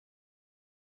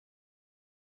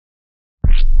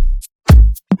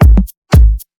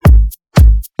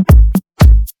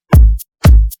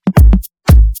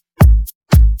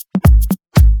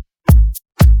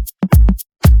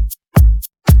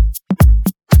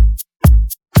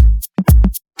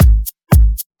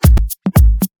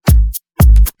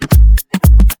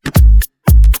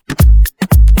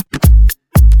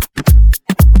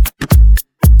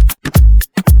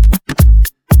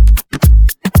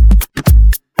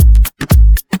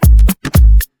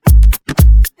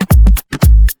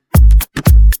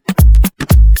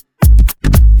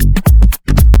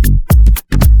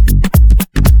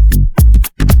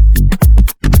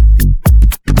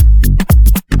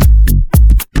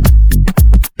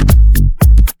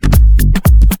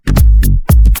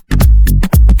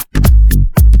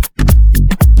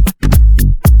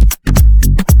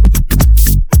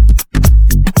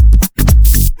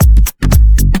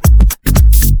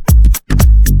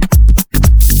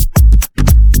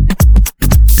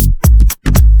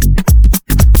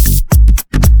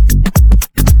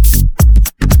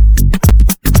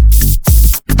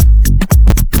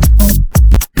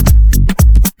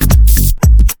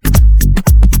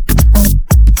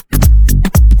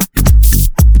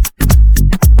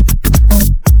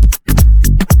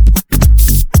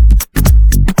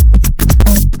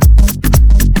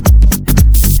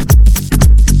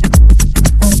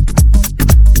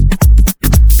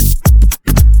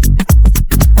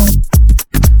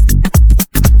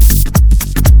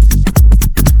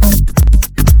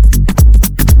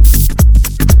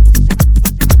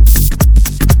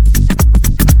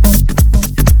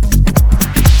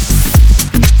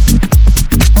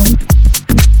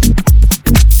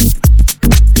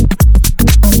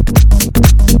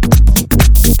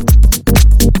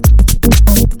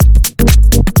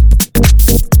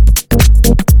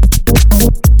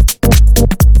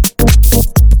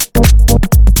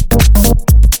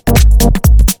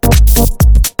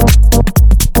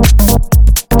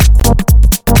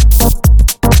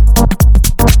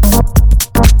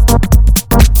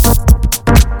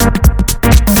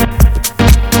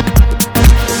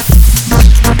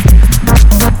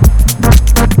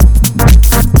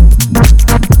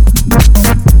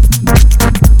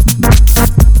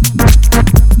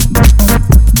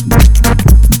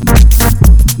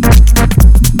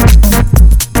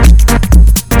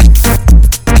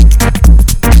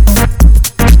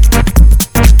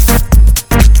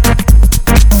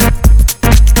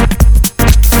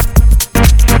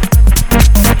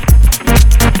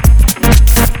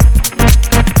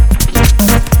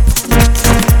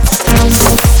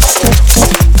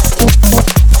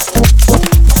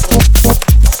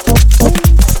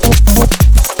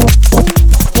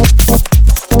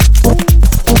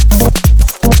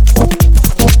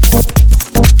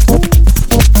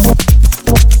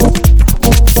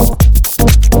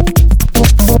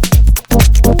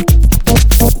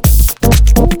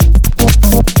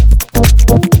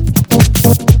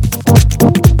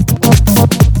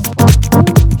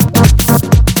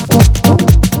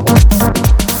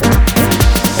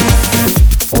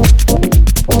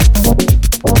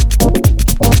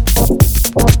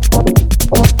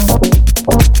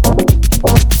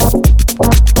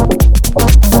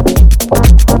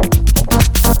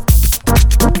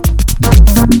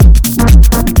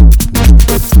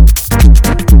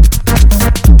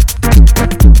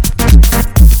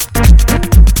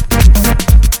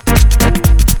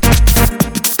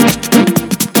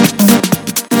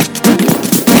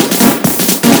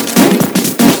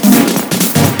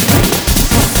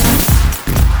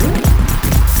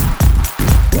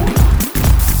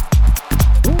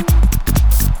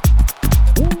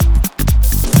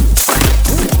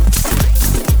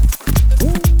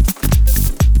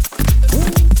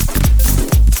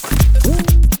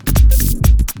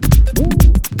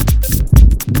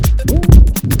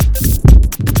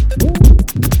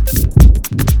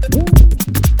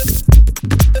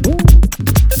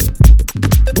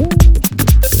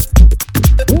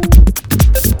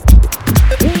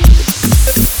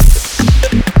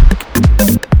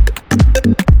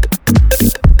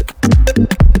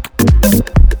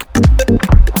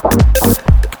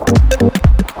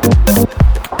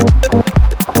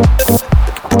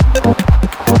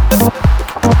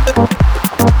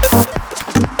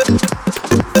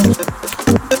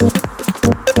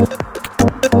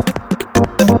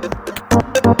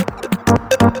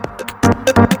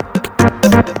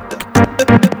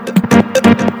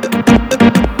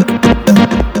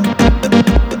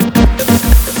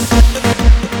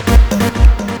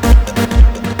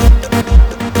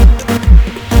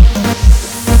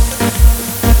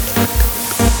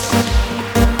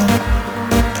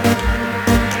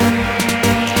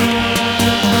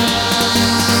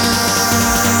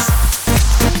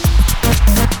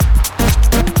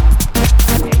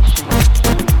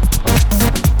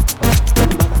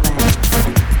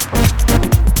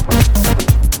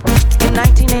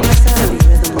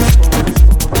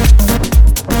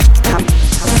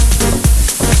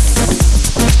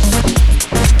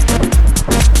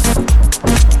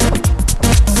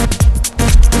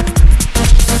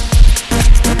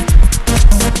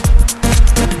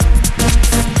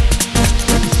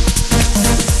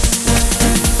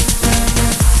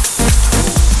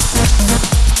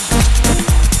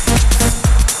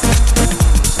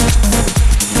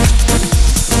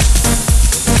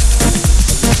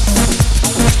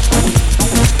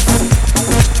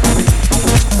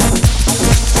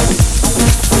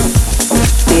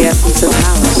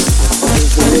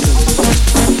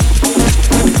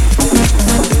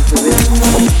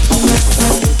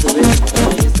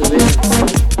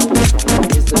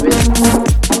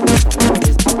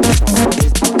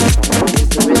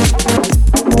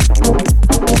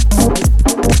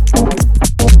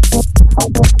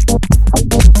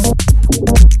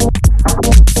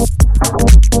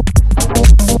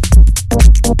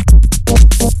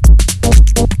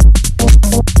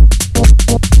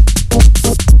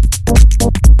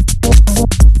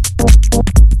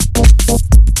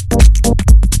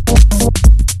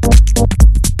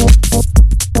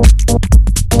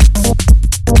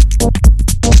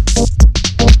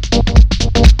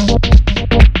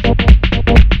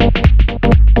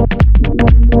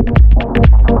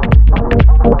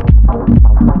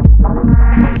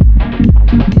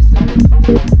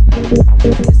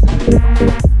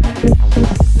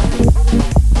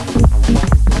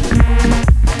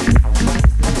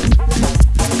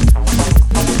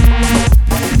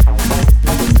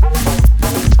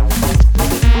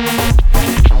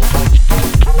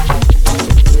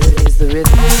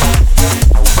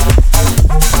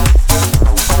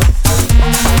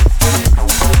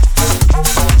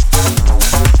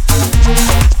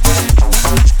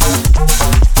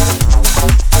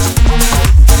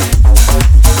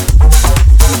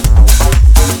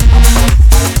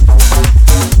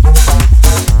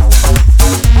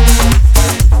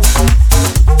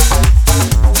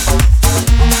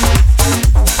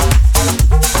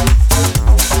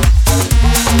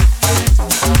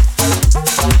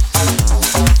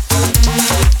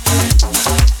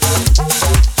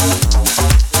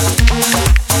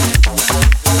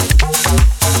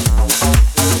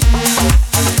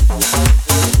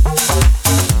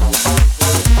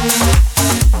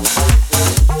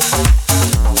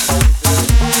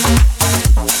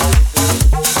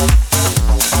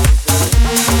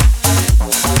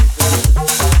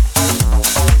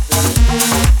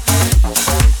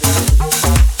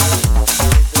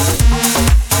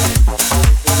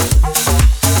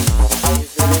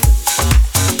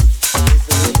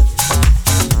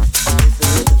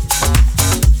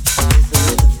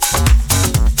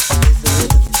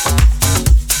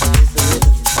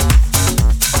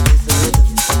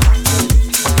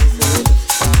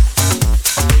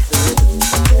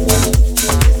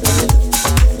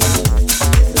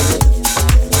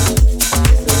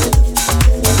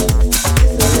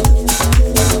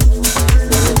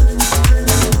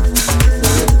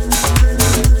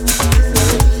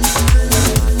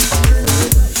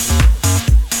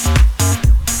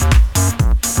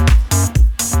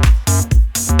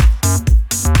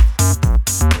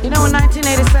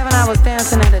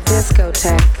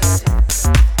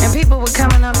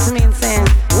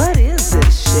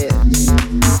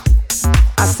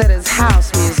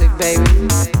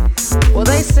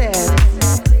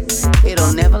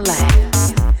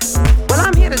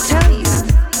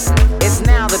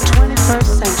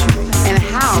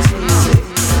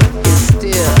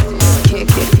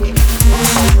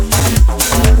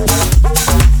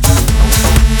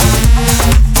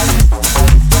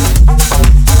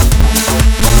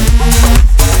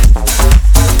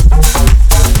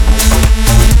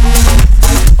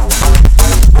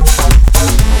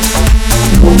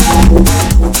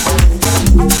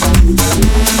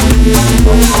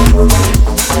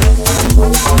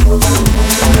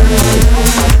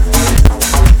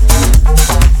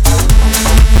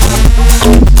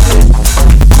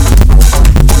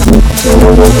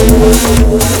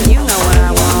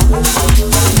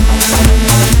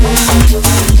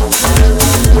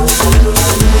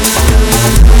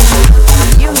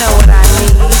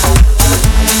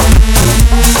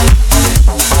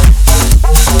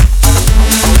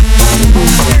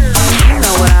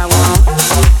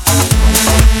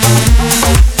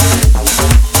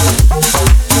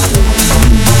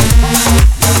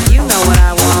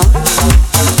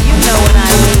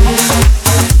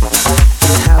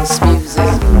House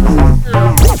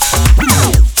music.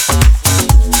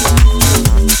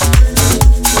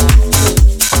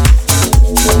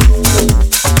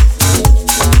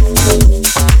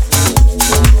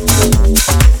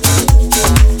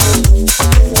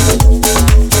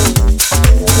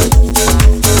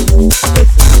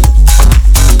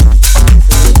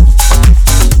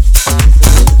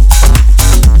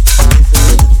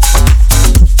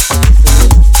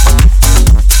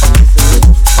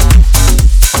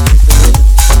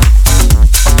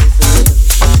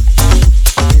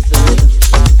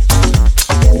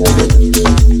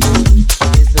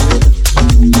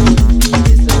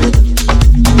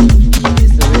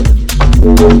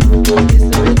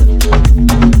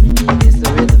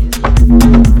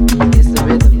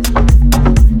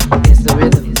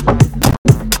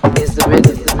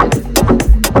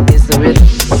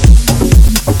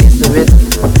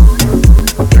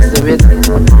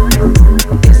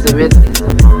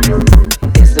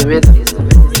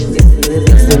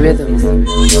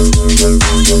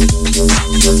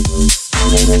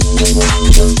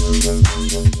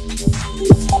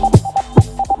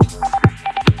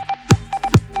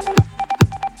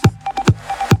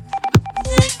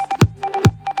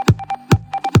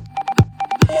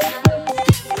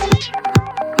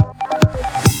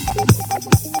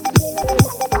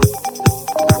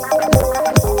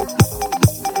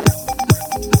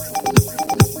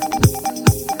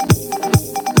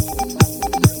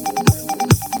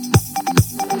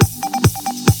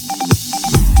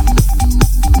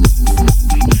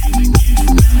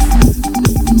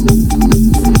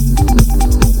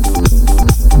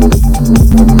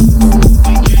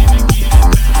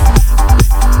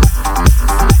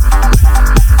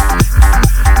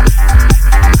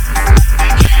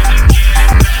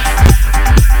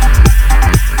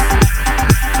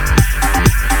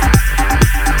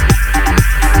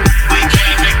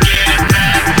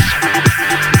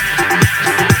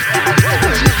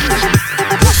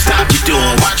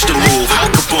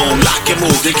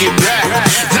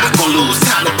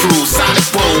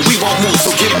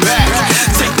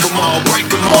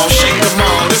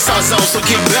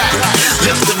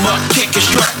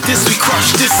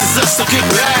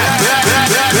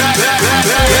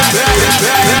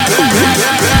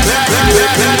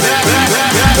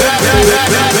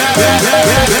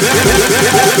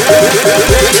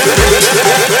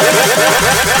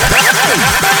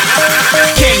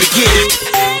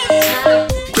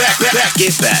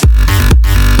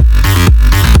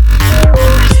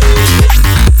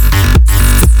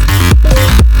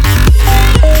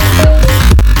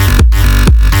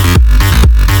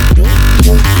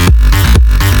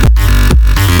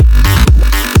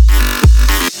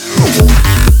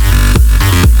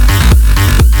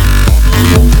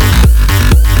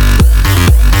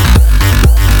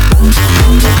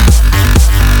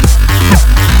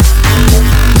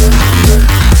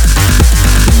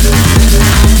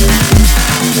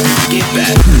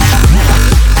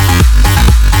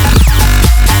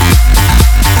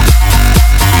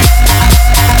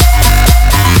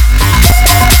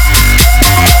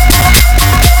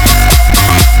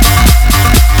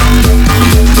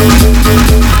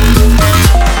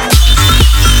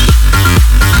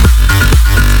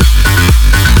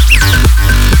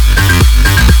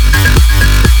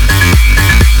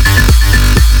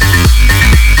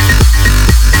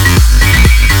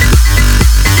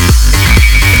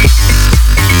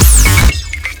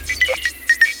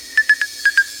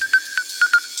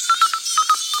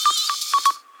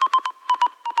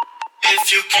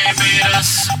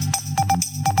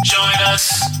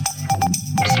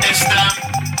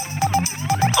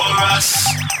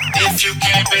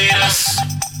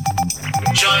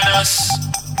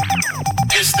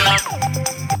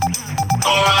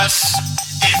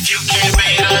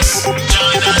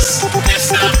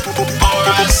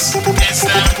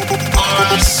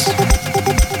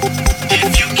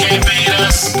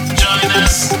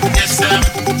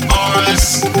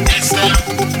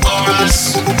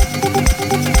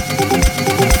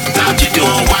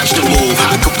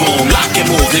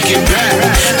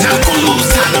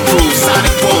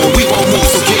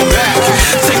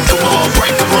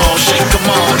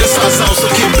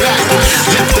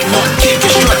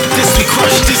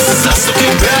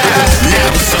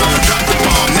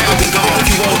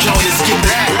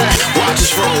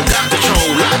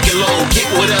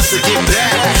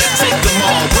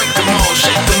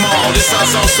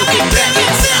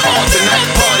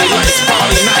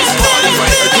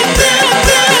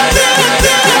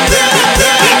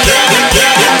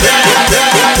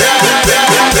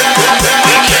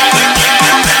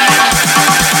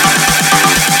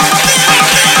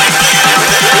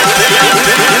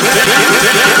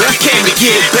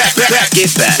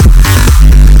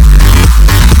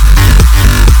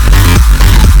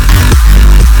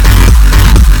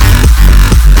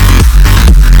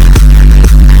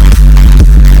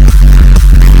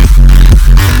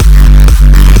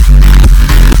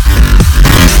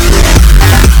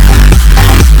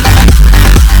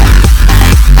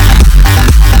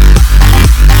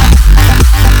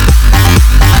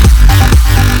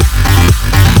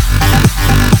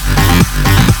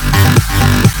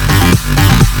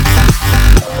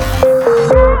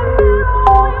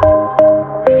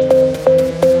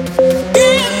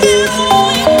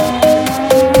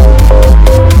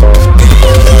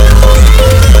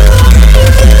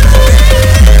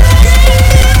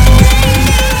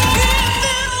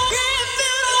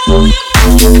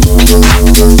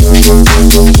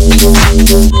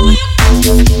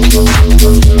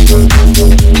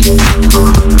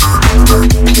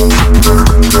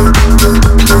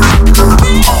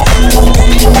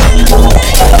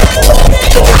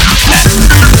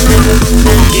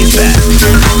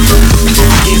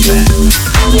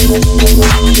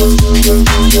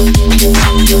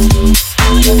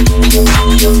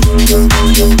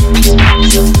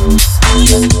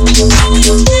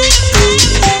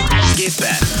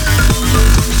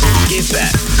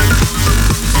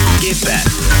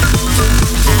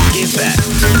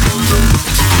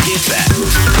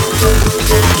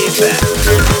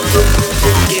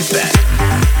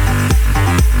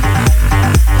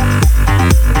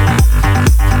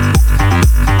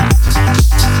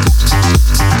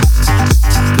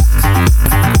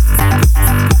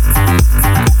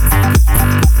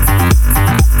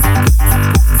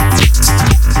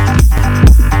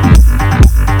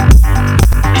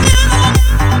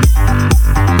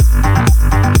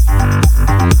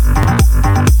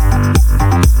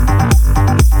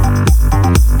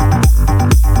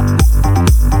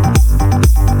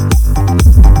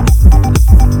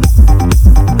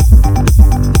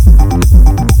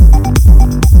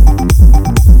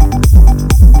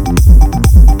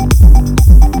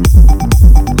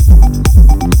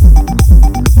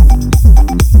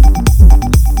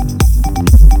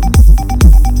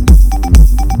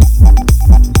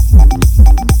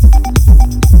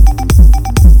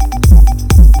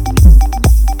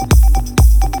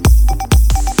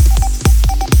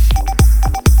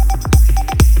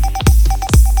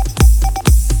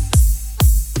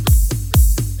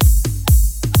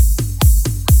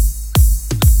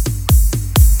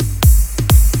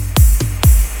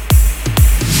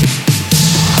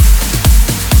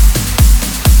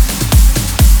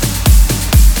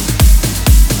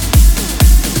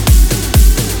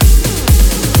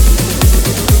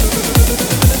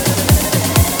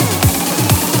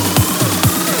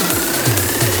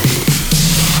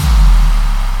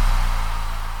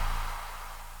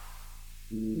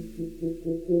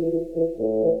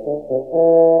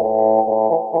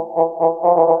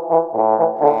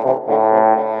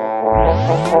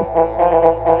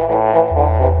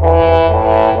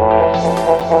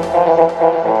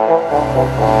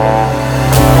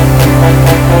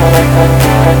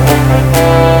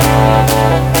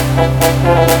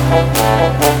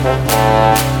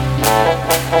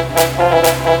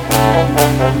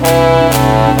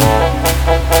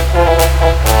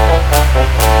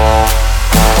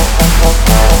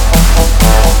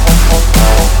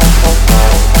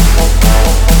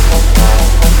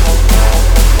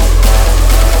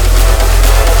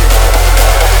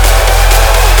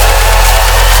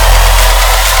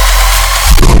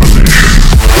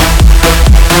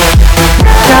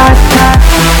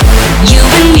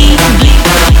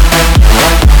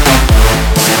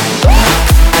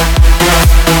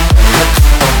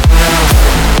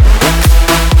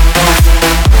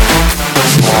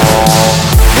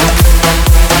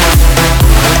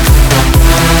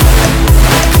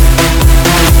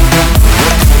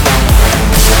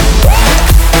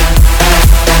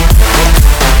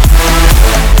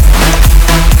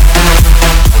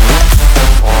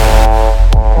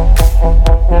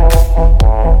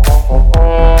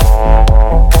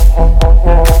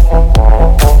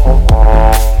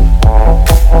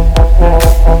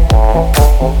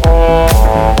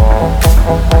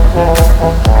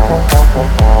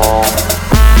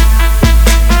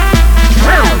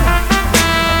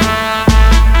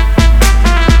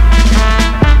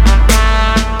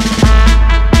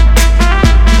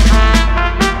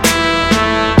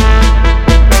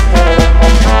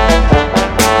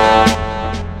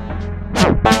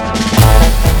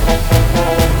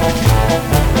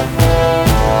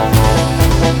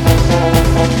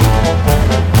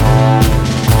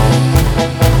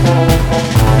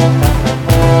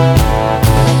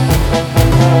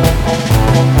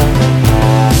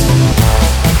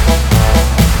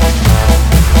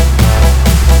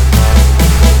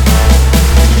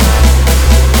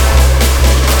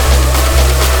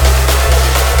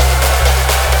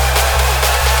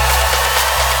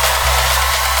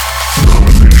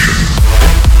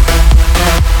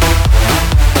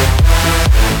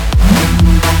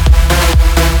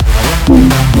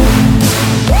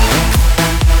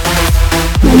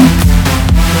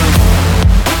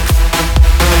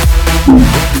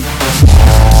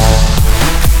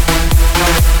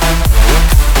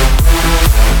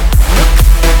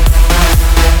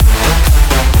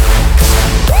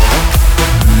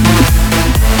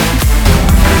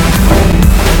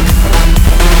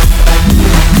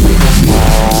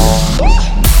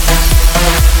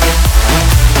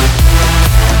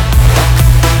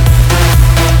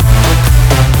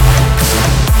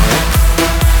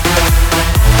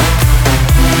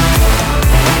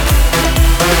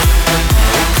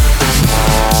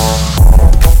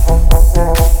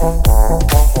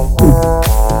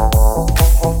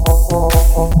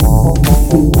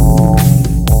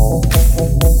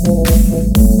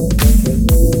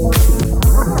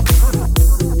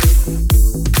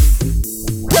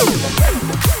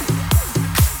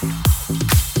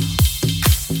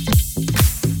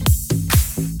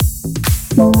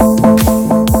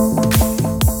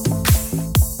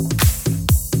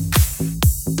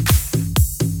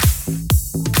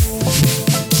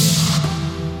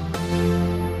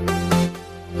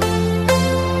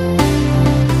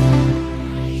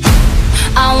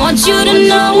 want you to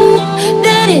know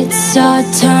that it's our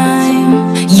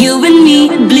time. You and me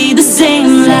bleed the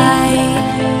same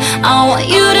light. I want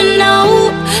you to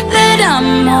know that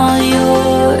I'm all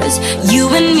yours. You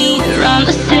and me are on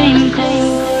the same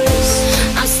course.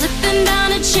 I'm slipping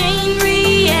down a chain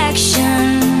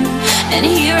reaction, and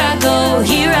here I go,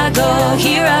 here I go,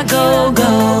 here I go,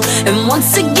 go. And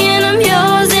once again I'm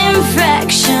yours in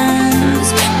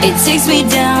fractions. It takes me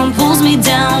down, pulls me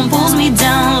down, pulls me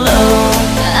down low.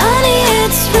 Honey,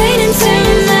 it's raining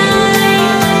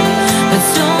tonight, but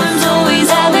storms always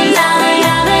have a night.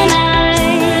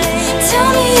 Tell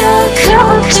me you're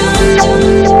coming to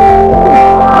me.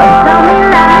 Tell me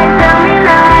lies, tell me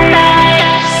lies.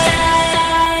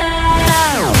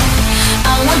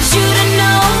 I want you to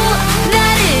know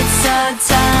that it's our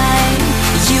time.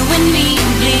 You and me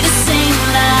bleed the same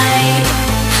light.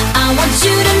 I want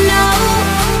you to know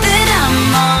that I'm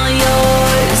all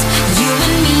yours. You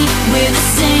and me, we're the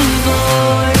same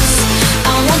force. I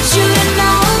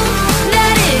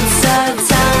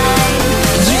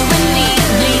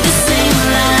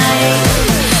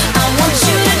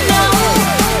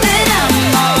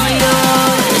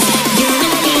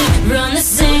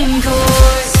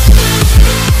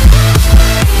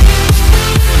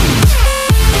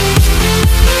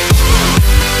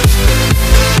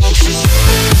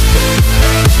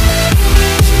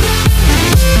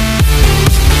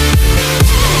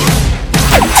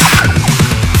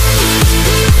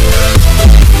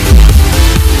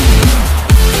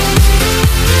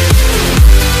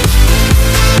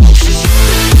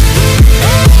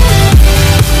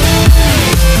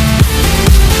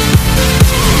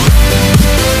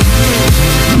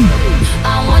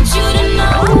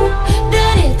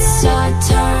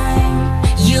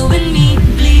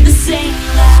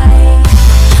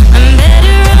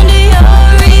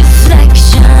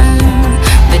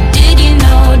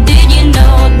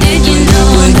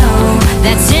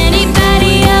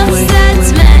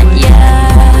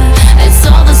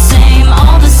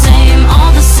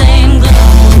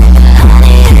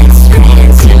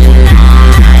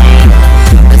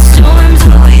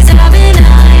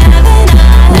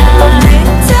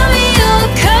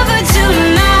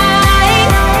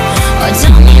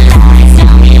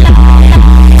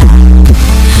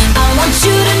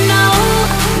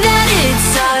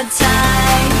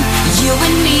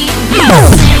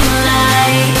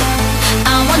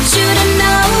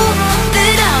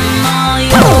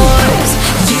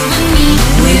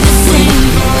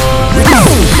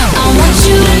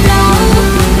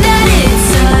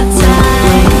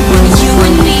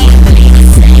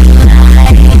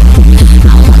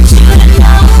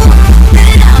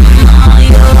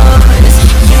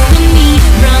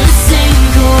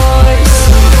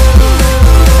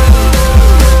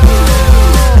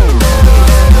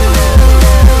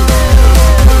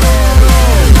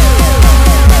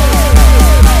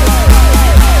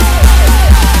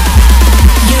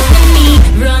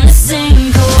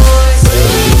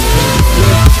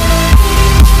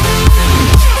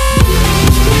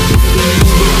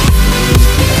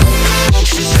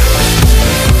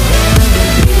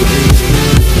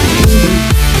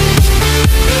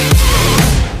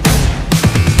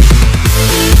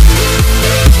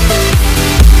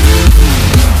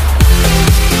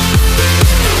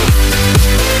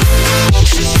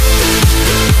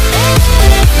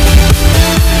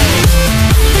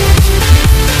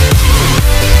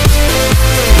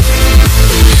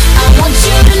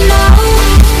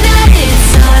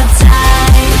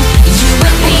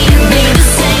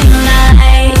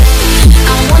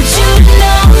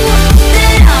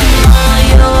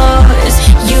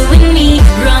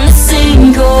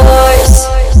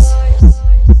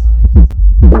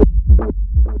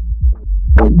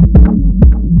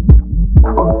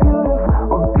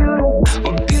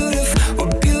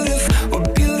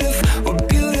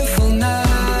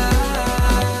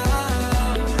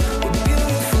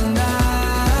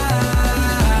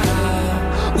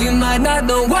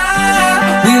know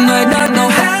why, we might not know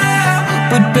how,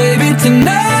 but baby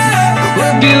tonight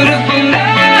we're beautiful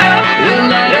now. We'll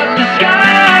light up the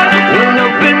sky, we'll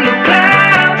open the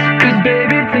clouds, 'cause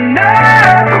baby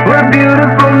tonight we're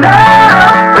beautiful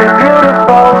now. We're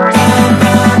beautiful.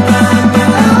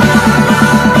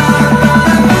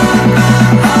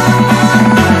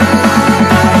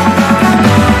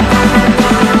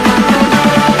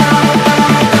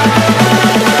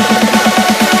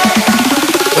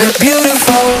 We're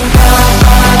beautiful.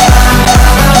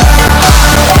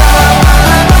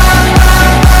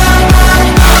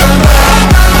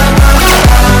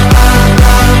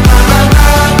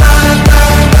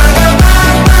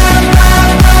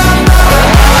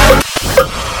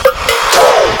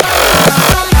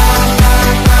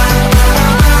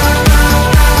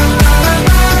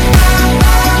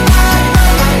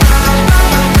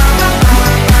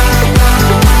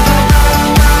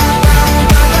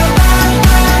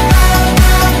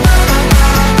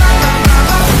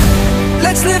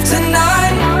 Let's live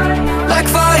tonight like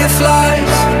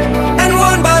fireflies, and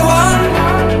one by one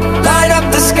light up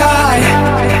the sky.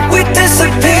 We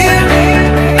disappear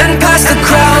and pass the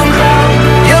crown.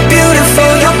 You're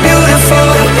beautiful, you're beautiful.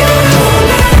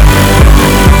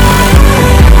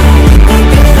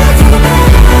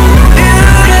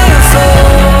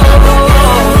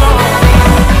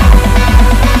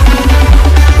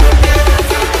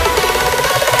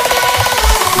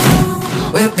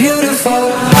 Beautiful. We're beautiful.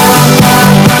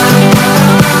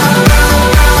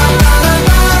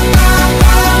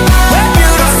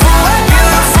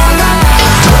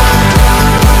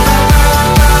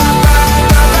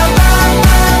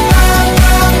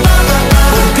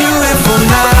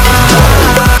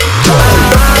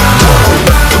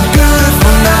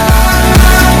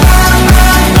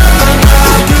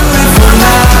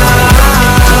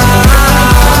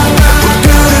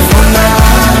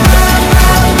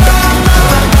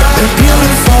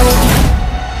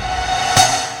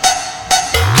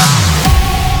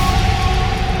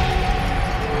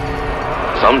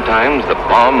 Sometimes the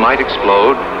bomb might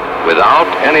explode without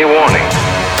any warning.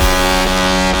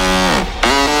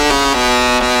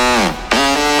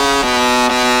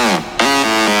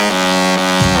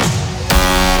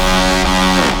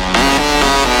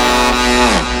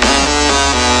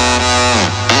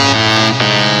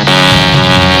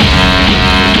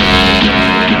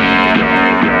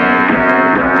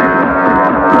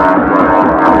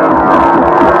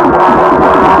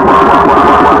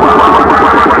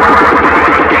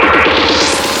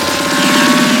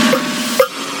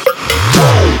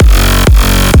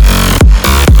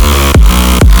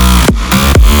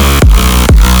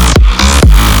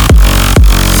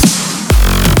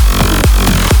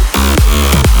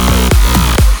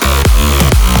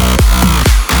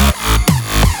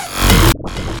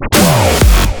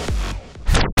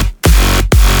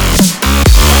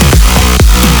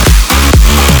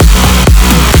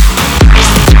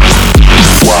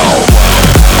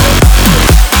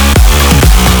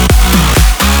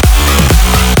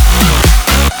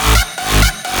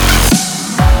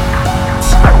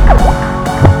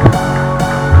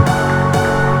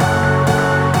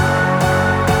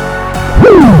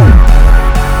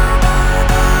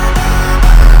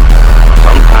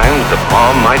 Sometimes the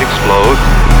bomb might explode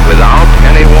without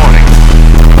any warning.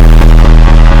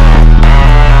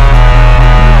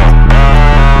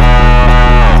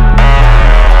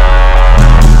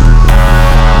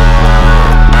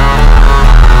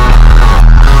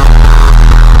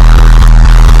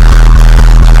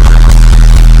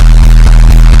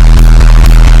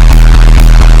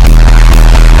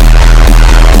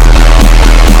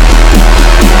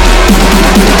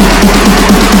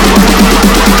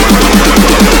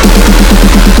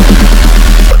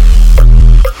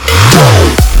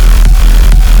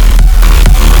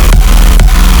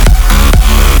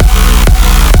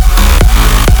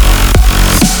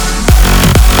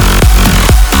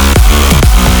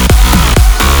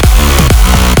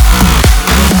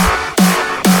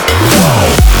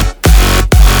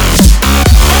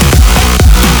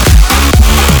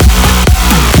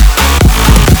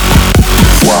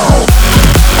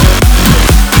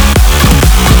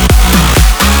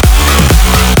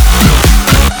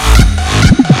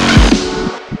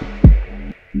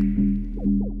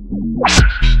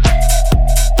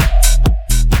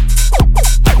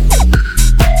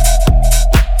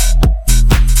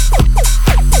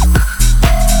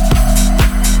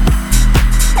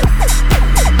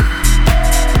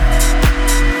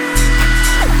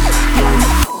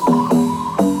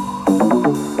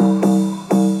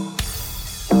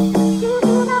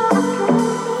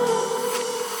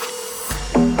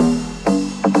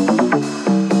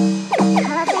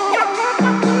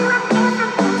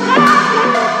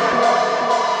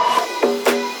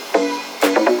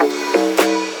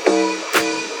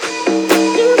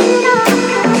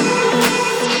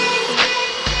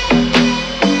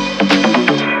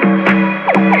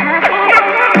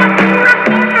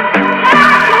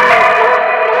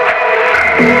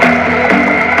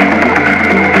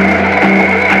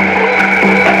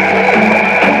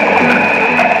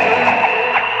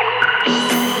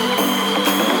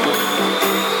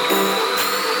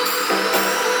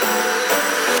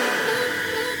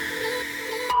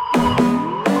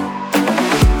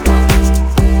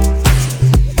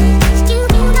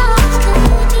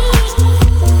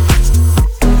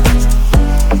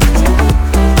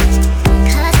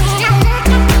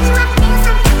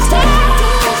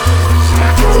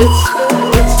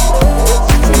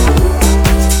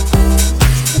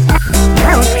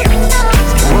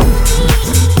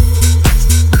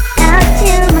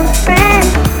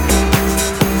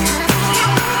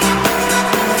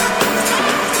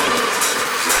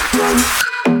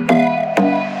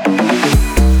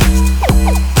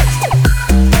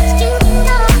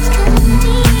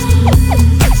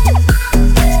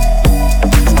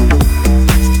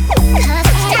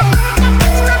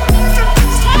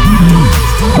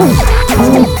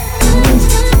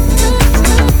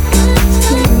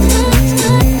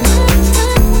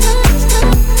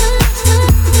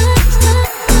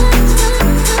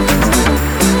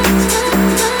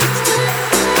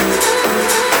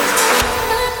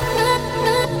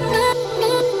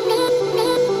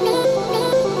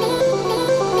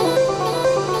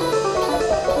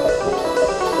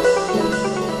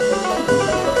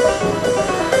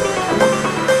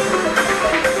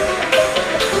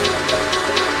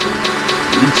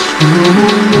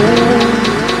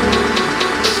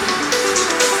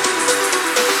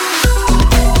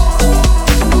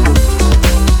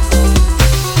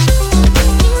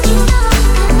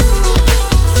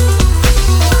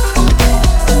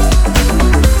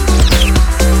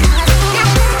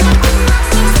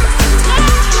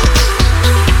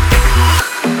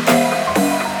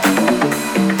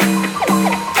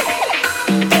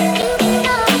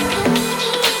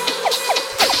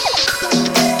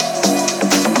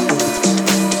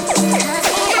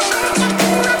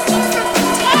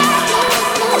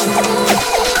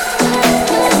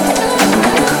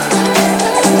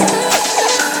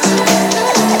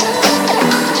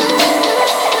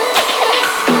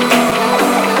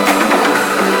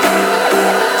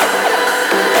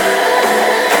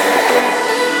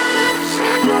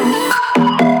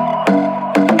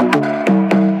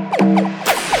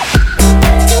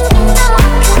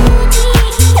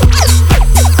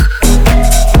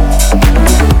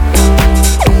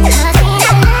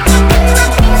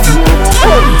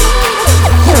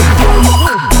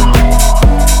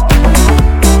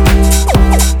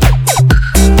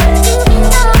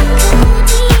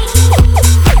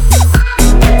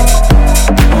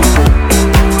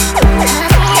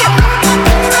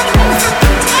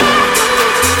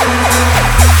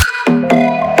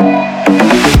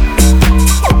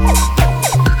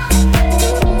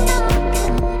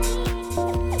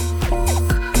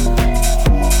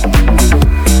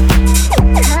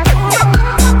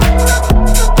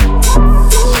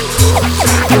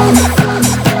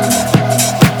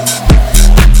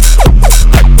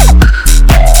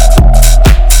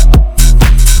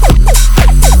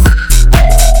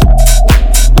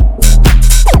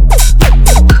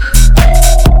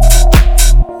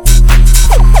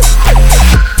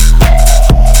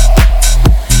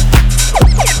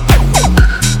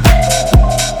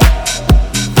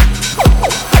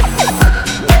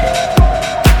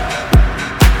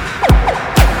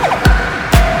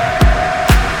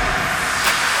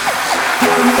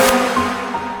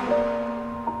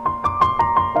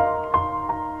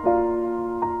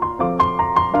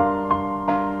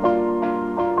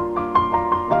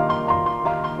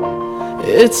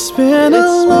 It's been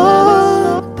a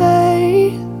long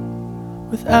day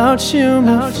without you,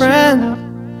 my friend,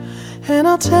 and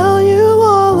I'll tell you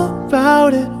all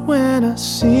about it when I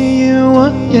see you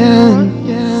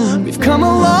again. We've come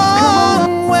a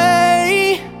long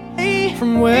way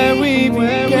from where we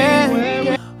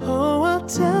began. Oh, I'll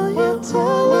tell you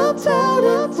all about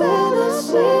it when I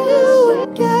see you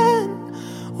again.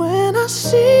 When I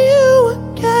see you again.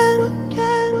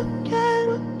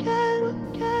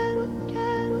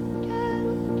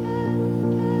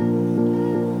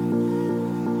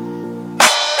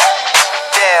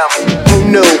 Who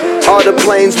knew? All the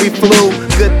planes we flew,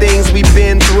 good things we've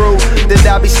been through, that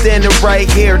I'll be standing right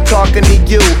here talking to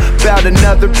you about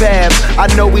another path. I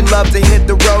know we love to hit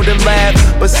the road and laugh,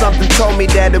 but something told me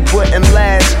that it wouldn't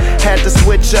last. Had to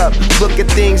switch up, look at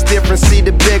things different, see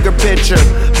the bigger picture.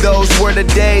 Those were the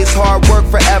days, hard work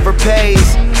forever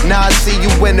pays. Now I see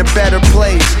you in a better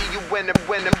place. See you in a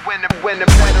better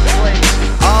place.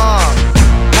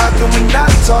 How can we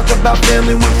not talk about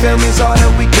family when family's all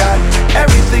that we got?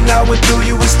 Everything I went through,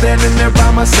 you were standing there by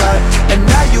my side, and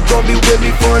now you gon' be with me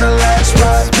for the last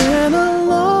ride. It's been a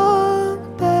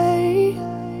long day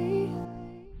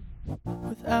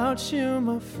without you,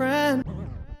 my friend,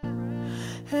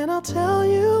 and I'll tell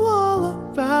you all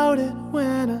about it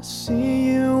when I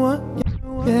see you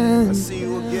again. I see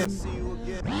you again. See you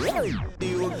again. See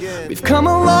you again. We've come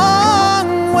a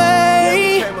long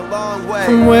way, yeah, we came a long way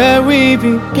from where we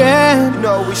began. You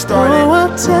know we started. Oh,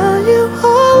 I'll tell you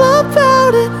all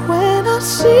about it when I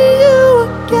see you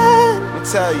again. Let me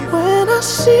tell you. When I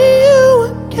see you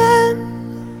again.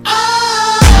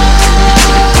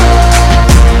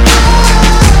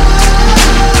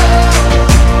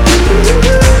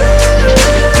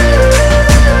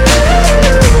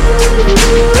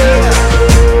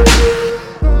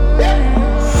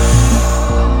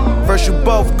 First you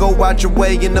both go out your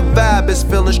way and the vibe is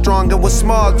feeling strong, and what's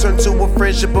small turn to a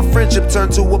friendship turn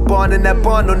to a bond, and that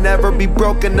bond will never be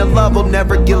broken, the love will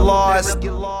never get lost.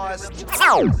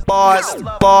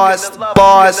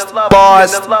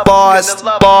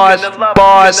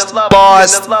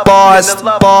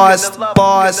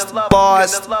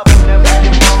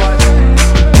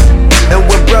 And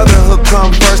when brotherhood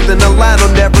come first, then the line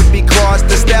will never be crossed.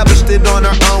 Established it on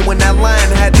our own when that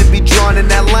line had to be drawn, and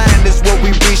that line is what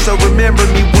we reach. So remember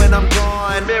me when I'm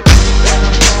gone.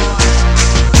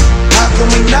 How can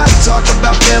we not talk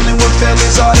about family when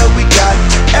family's all that we got?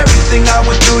 Everything I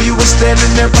went through, you were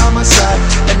standing there by my side,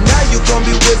 and now you gon'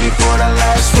 be with me for the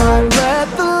last ride.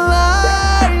 Let the light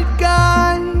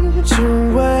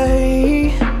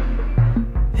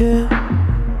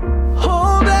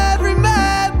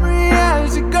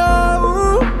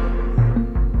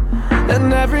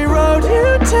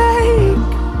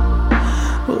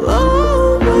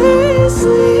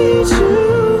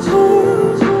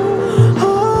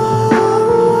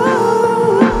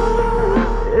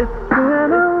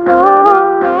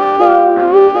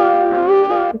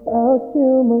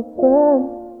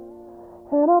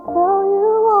I'll tell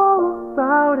you all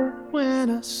about it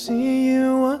when I see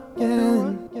you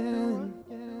again.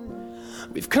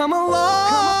 We've come a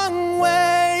long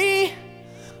way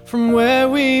from where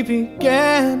we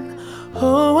began.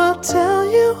 Oh, I'll tell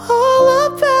you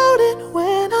all about it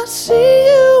when I see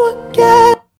you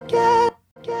again.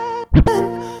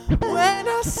 When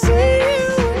I see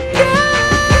you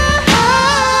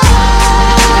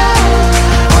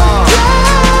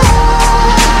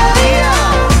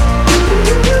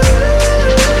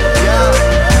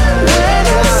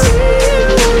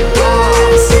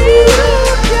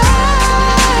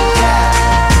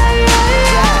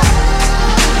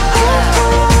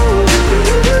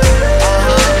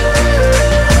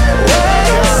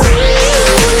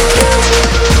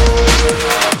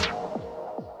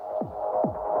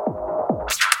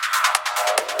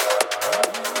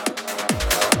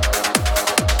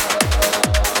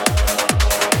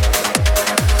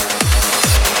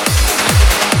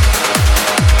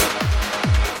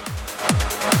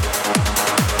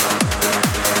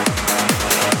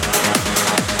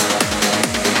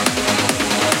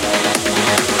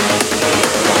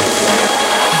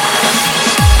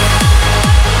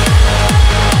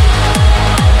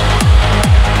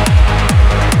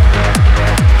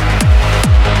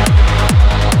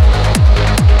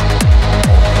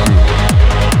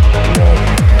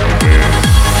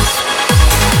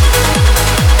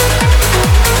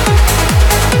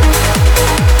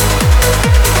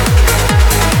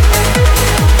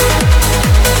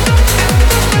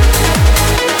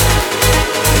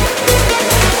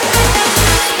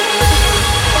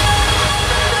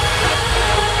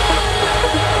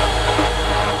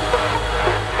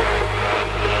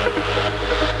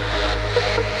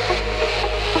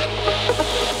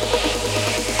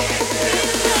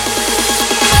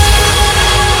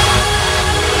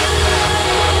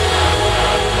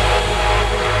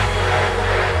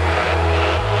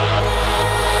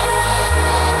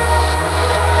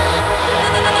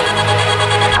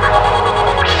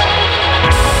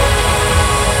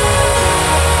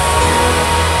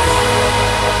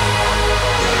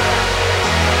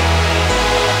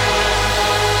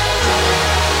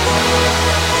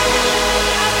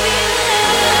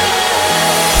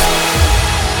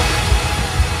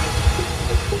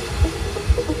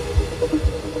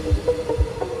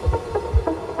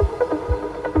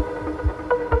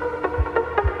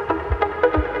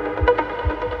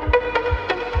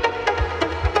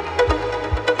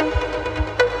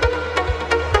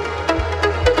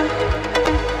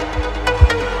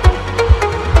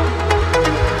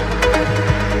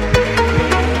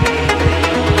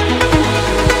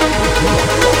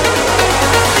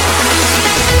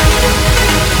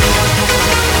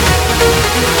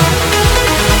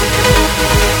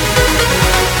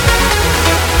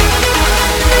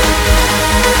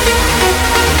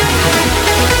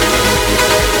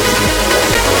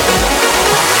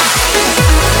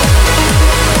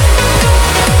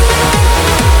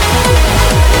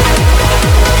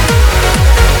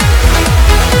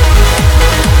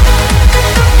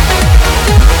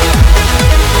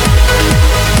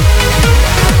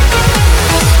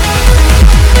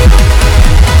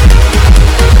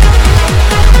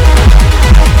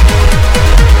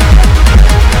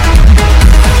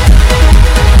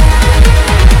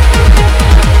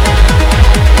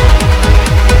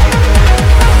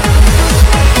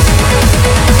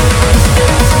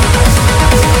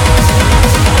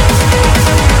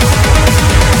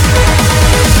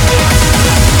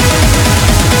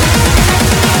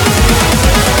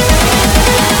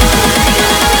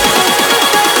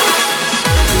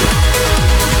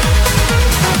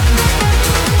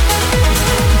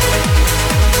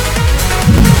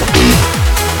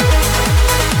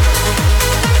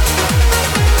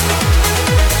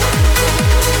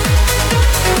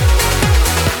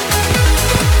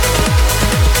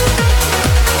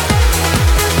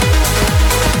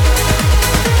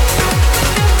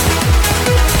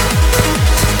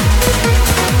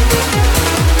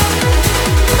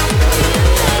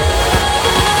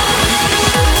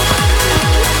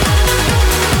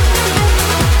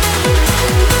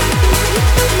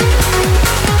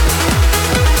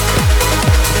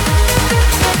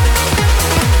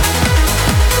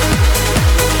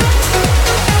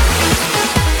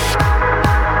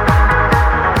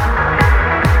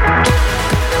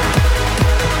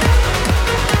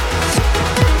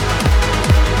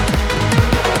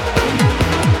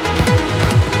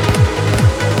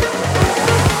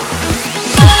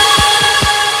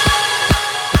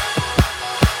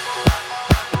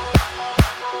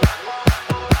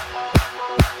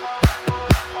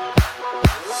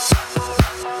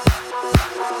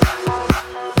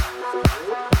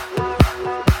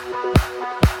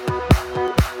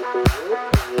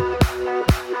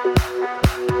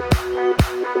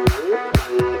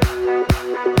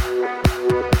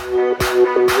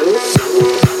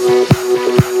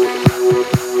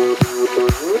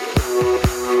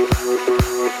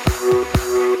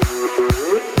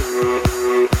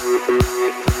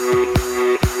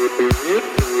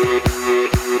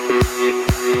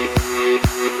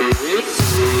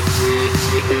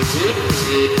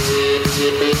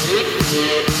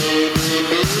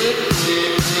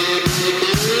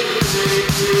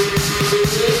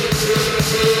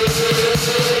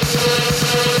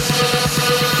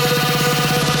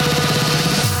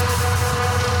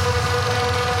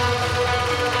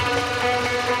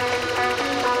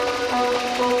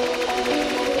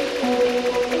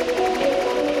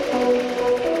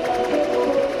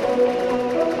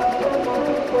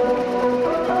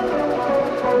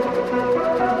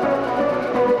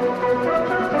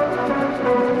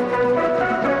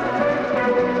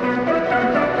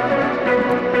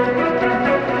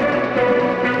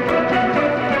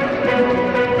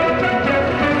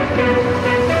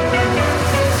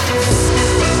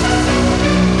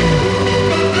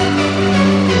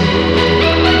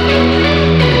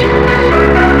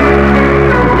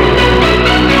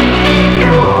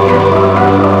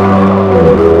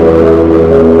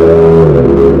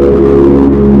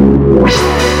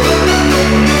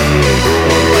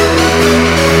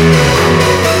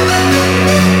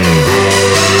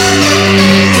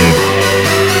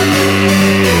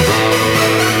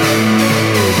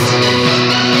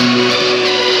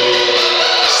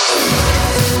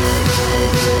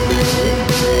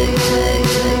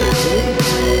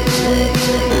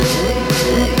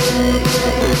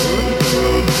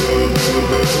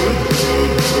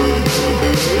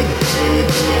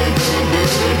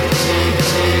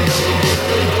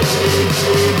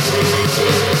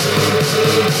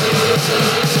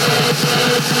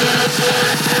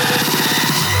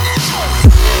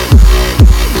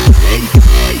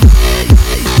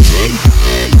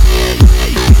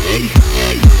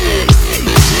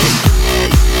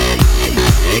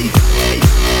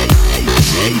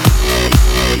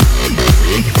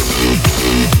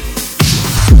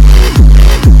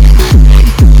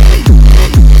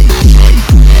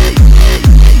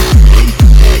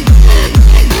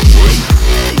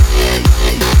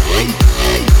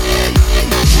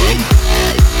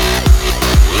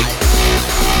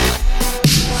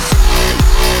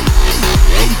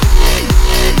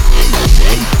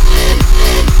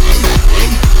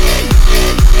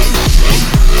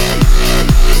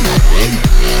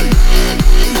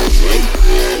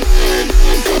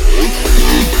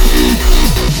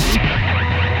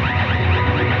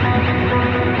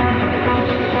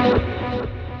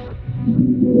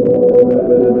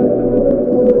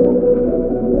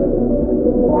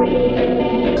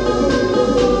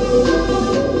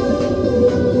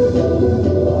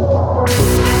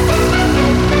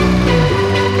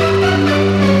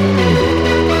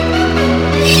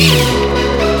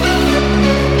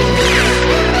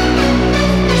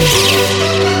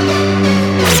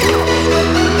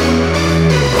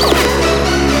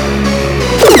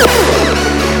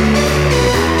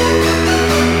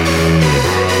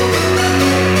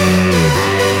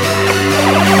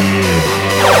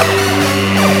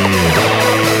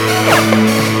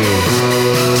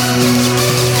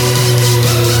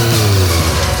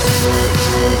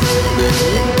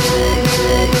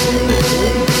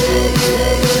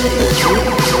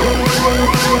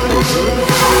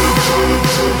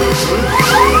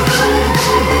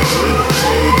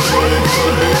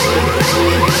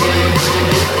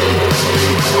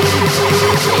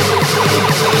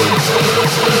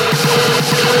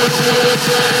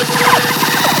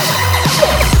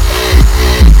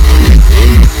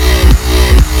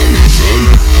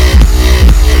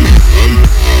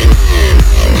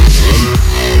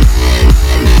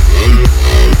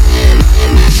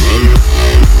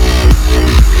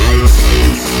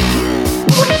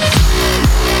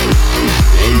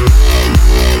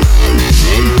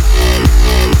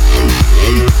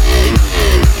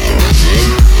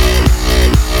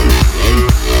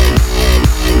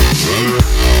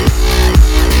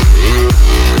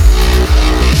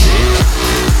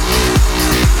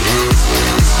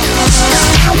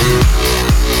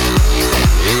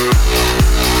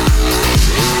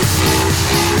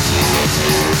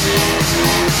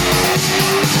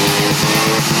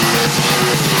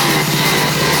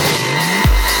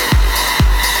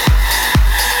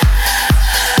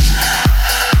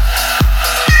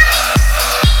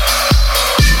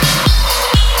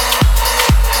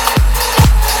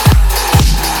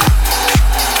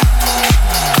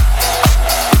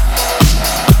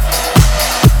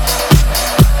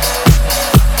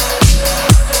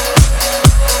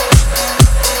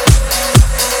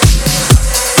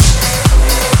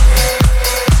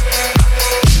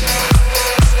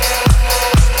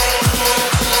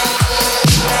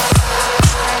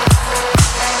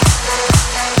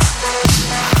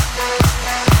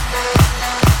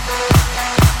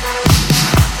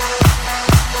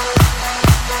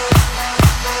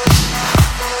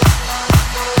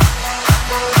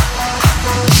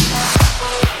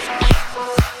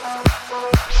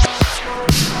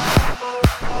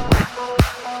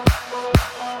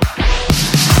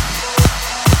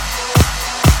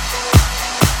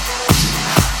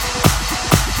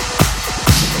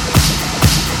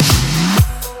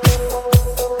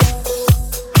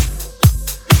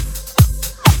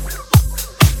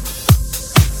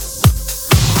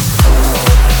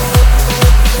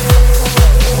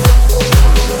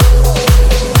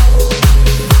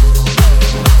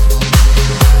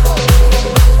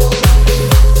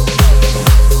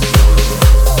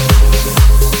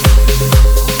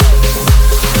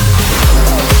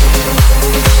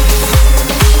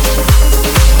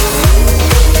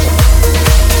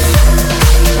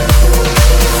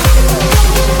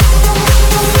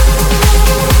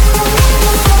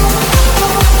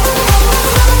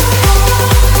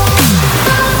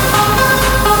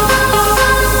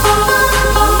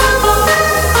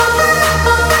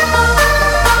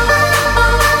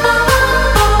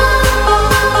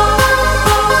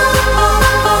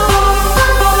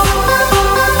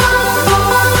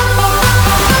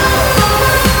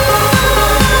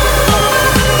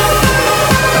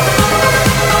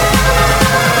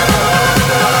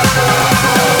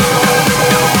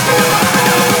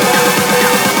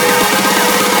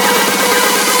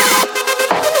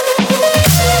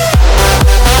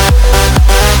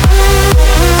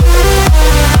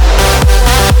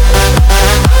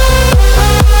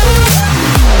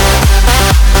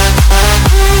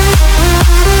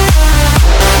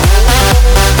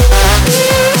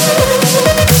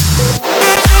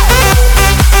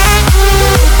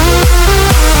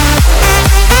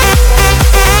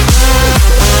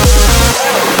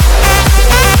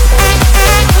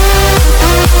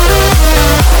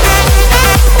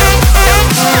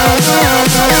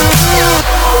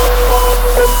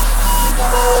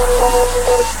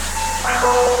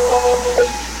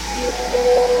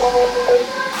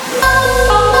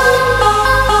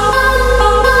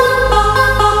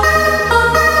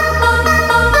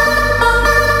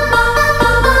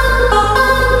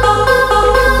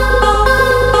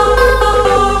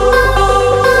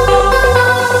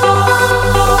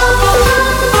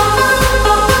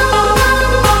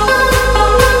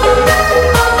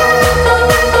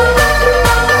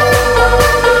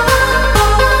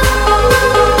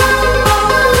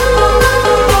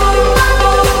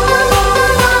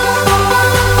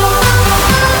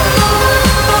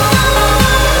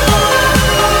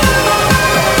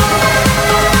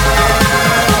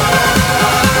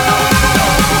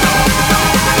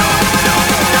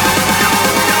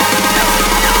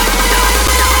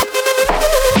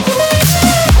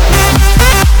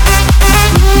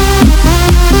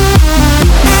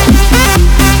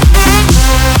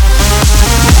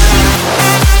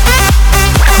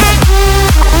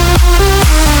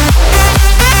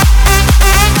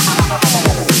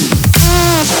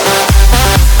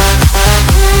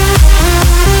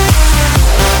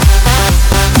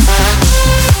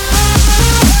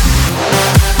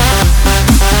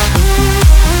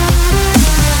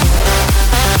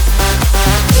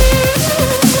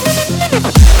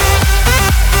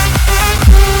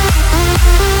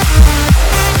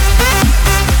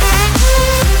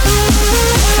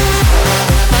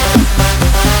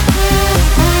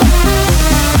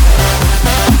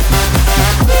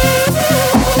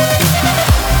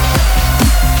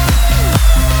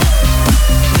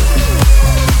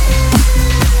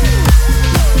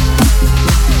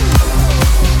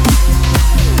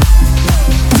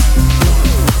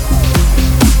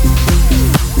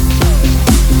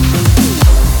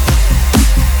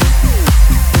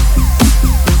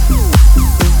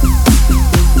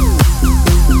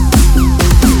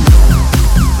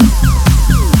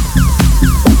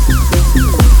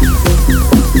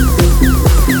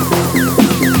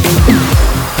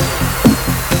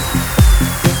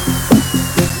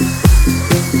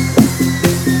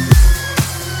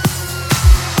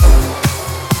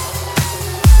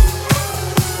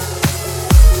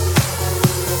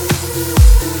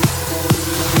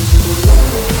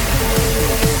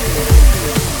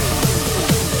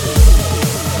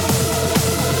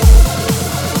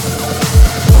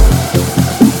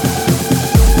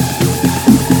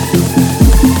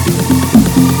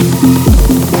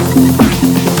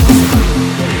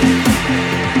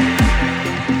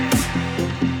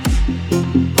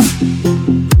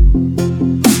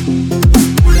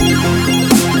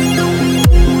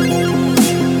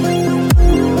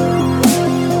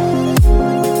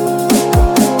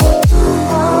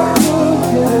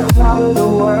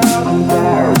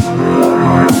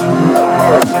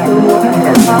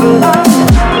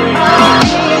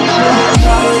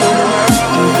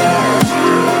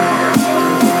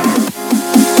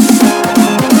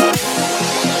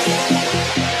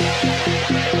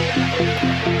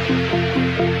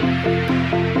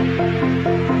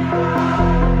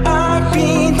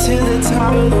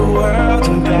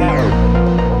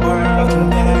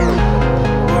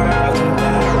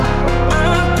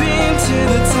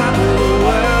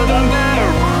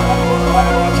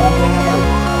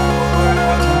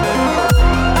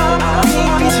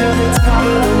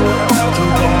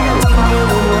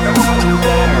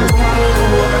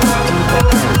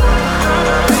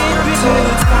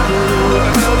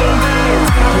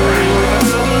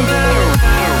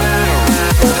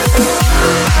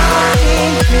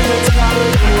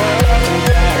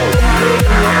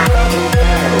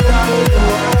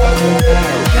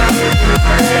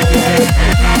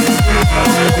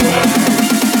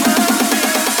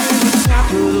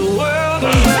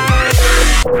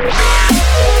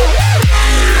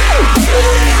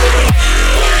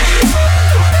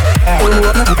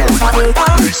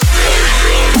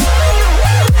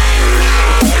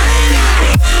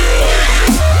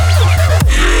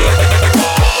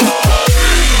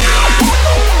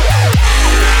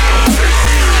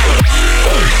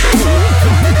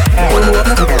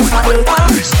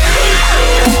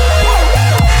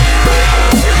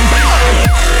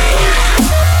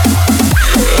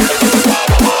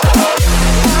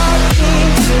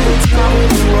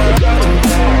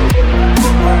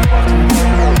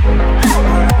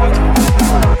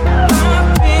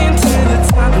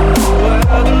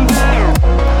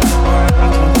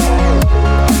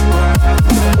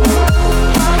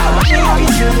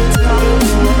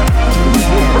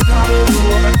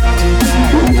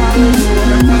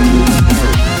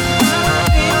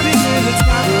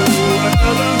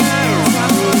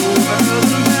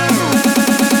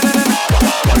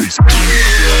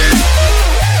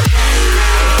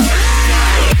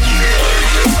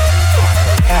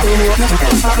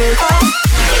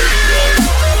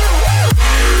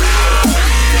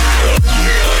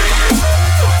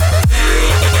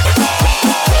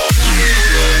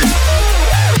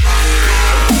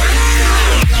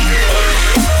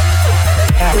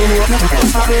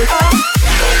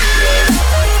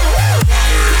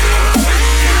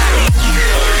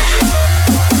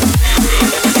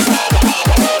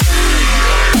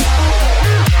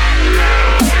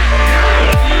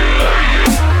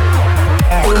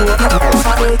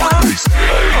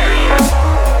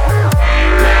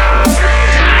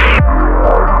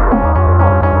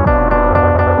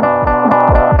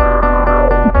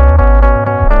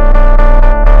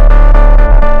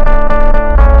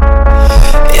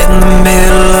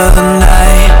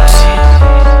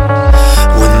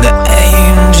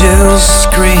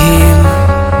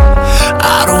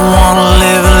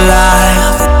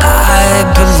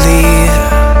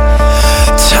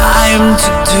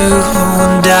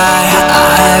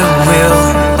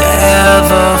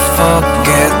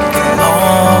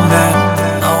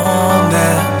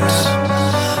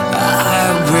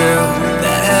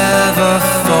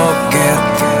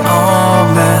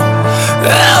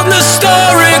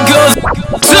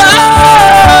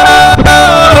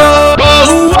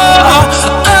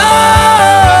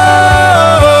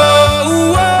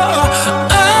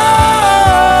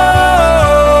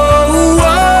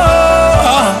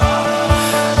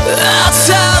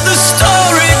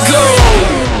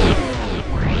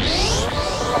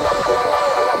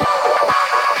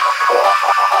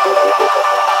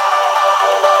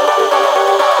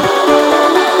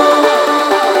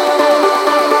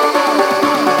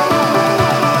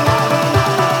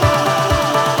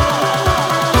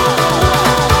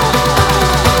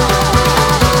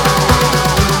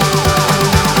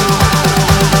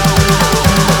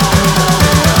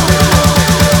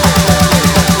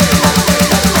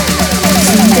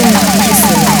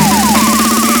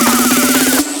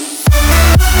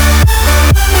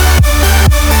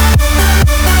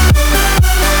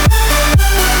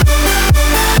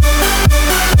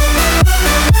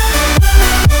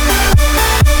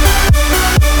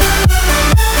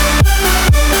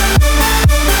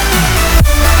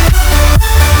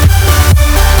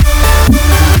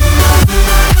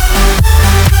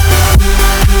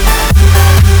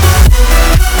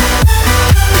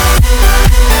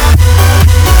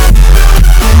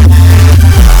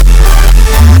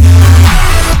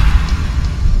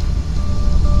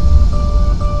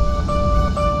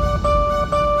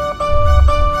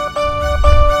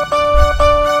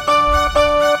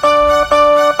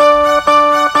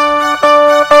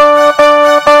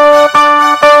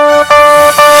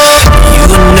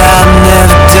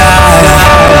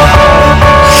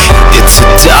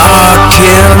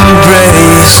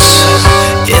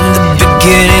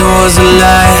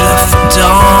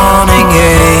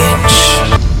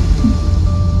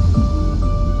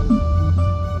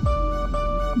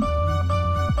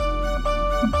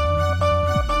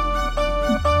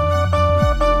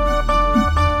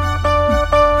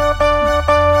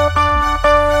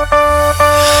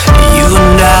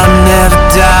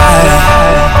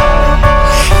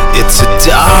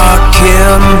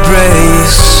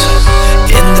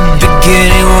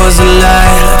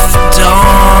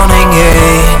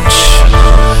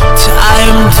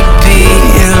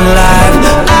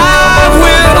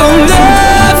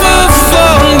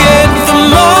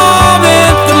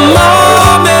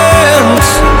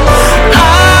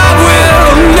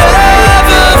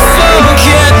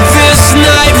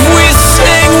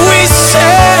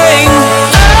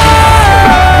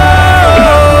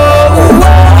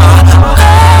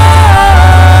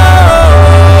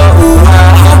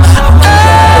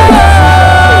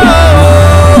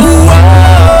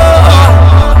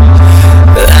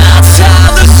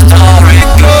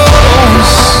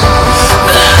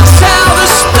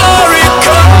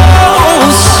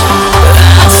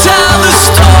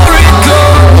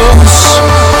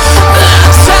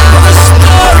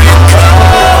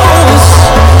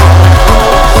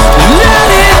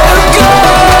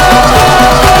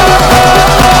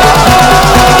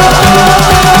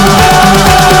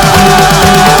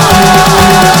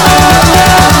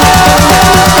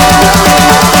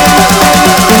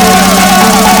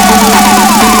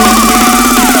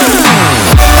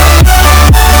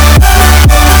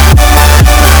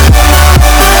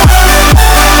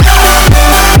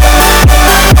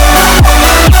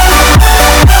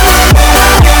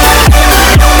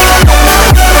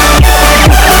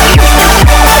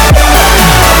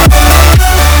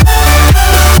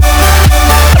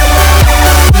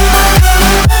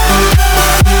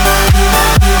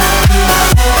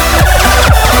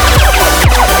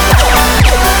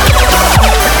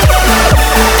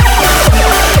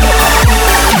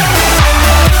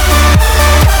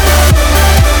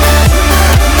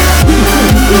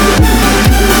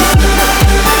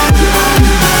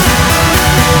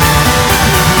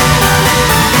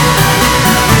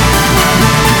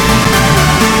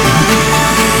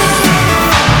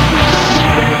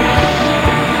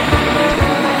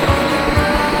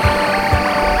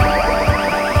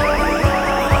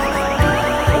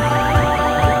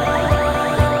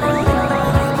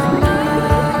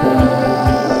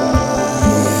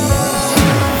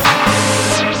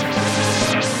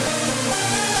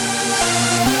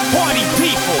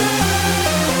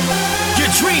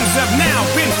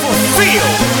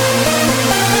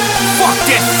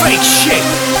that fake shit.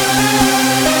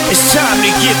 It's time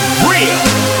to get real.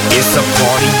 It's a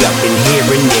party up in here,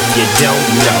 and if you don't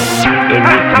know, and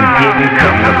if you didn't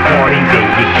come to party, then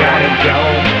you gotta go.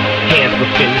 Hands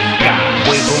up in the sky,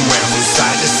 wave them round from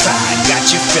side to side. Got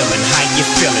you feeling, how you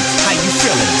feeling, how you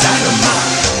feeling,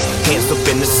 dynamite. Hands up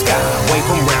in the sky, wave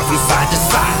them round from side to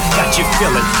side. Got you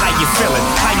feeling, how you feeling,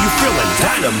 how you feeling,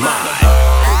 dynamite.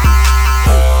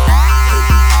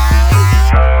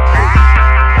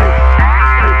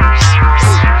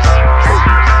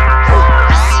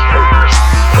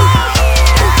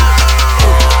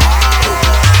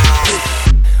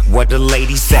 What the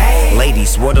ladies say?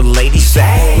 Ladies, what the ladies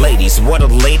say? Ladies, what the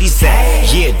ladies say?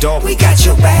 Yeah, dog, we got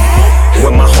your back.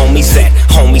 Where my homies at?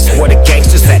 Homies, where the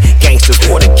gangsters at? Gangsters,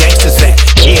 where the gangsters at?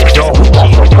 Yeah, dog, we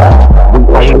got your back.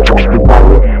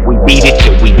 We beat it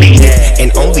till we beat it.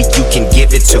 And only you can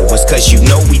give it to us, cause you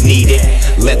know we need it.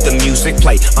 Let the music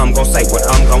play, I'm gon' say what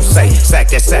I'm gon' say. Sack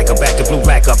that sacker, back to blue,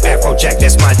 black up, Afrojack,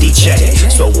 that's my DJ.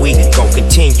 So we gon'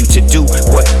 continue to do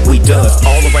what we does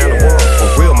all around the world.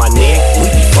 For real, my nigga, we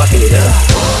be fucking it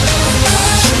up.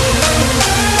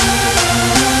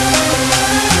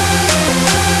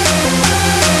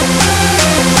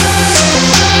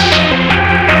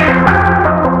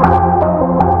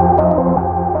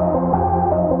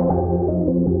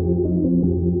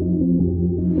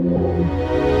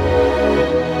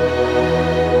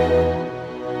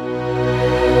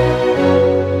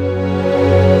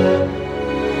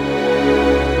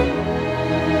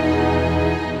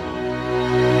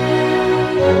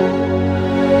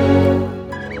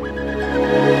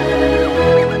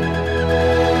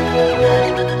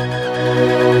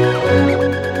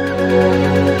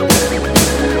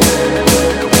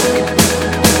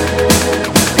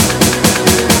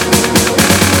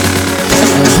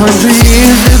 100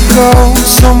 years ago,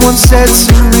 someone said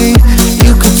to me,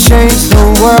 you could change the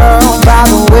world by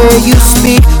the way you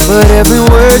speak. But every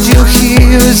word you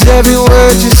hear is every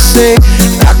word you say.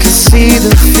 I can see the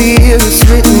fear that's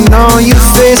written on your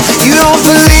face. You don't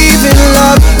believe in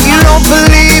love, you don't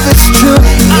believe it's true.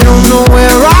 You don't know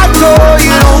where I go, you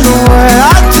don't know what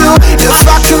I do. If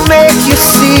I can make you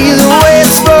see the way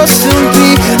it's supposed to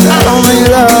be, that only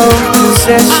love can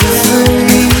set you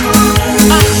free.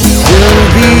 We'll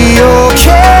be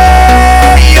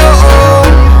okay, oh,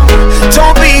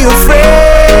 don't be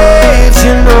afraid,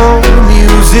 you know,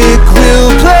 music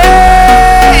will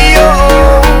play,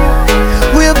 oh,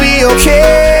 we'll be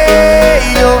okay,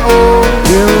 oh,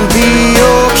 we'll be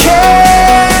okay,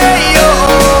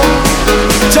 oh,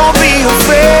 don't be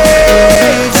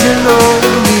afraid, you know,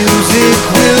 music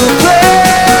will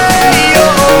play,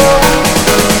 oh,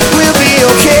 we'll be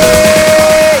okay,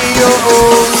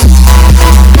 oh.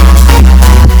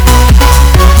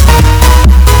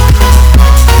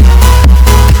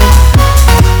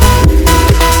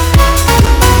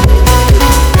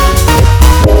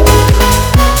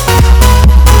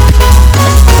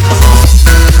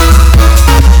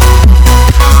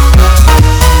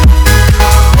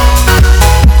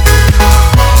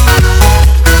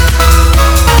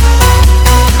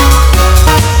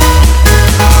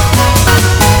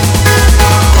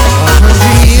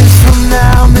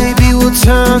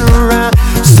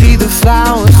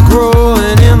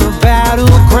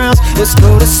 Let's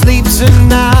go to sleep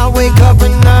tonight, wake up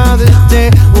another day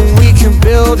when we can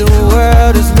build a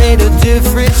world that's made of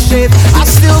different shapes. I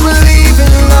still believe